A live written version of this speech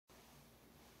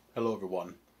Hello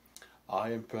everyone,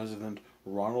 I am President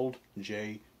Ronald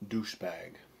J.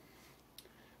 DoucheBag,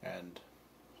 and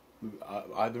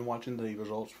I've been watching the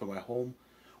results from my home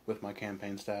with my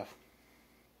campaign staff,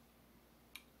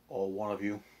 all one of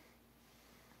you,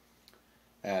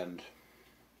 and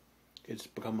it's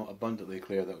become abundantly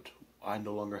clear that I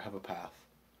no longer have a path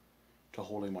to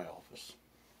holding my office.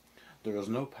 There is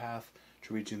no path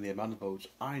to reaching the amount of votes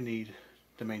I need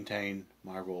to maintain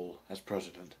my role as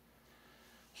president.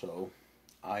 So,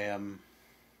 I am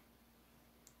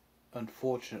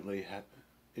unfortunately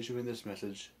issuing this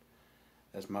message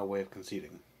as my way of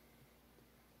conceding.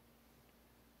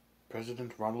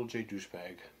 President Ronald J.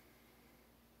 Douchebag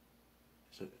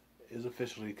is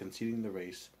officially conceding the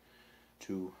race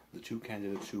to the two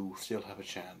candidates who still have a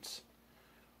chance.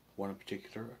 One in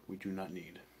particular we do not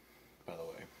need, by the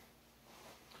way.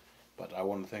 But I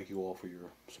want to thank you all for your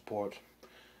support,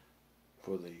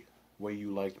 for the way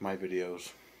you liked my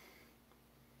videos.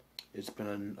 It's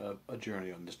been a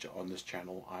journey on this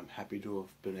channel. I'm happy to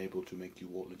have been able to make you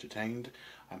all entertained.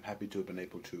 I'm happy to have been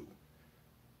able to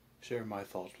share my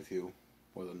thoughts with you,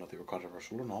 whether or not they were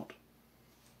controversial or not.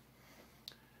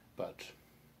 But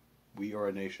we are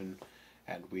a nation,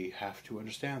 and we have to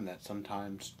understand that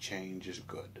sometimes change is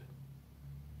good.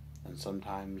 And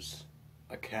sometimes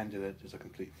a candidate is a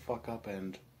complete fuck-up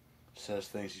and says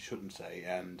things he shouldn't say,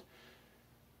 and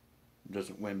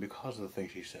doesn't win because of the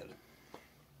things he said.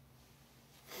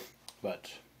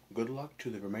 But good luck to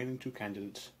the remaining two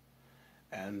candidates,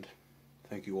 and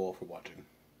thank you all for watching.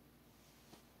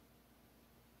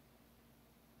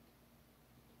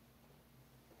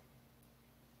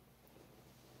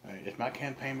 Alright, it's my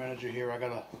campaign manager here. I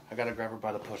gotta grab her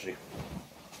by the pussy.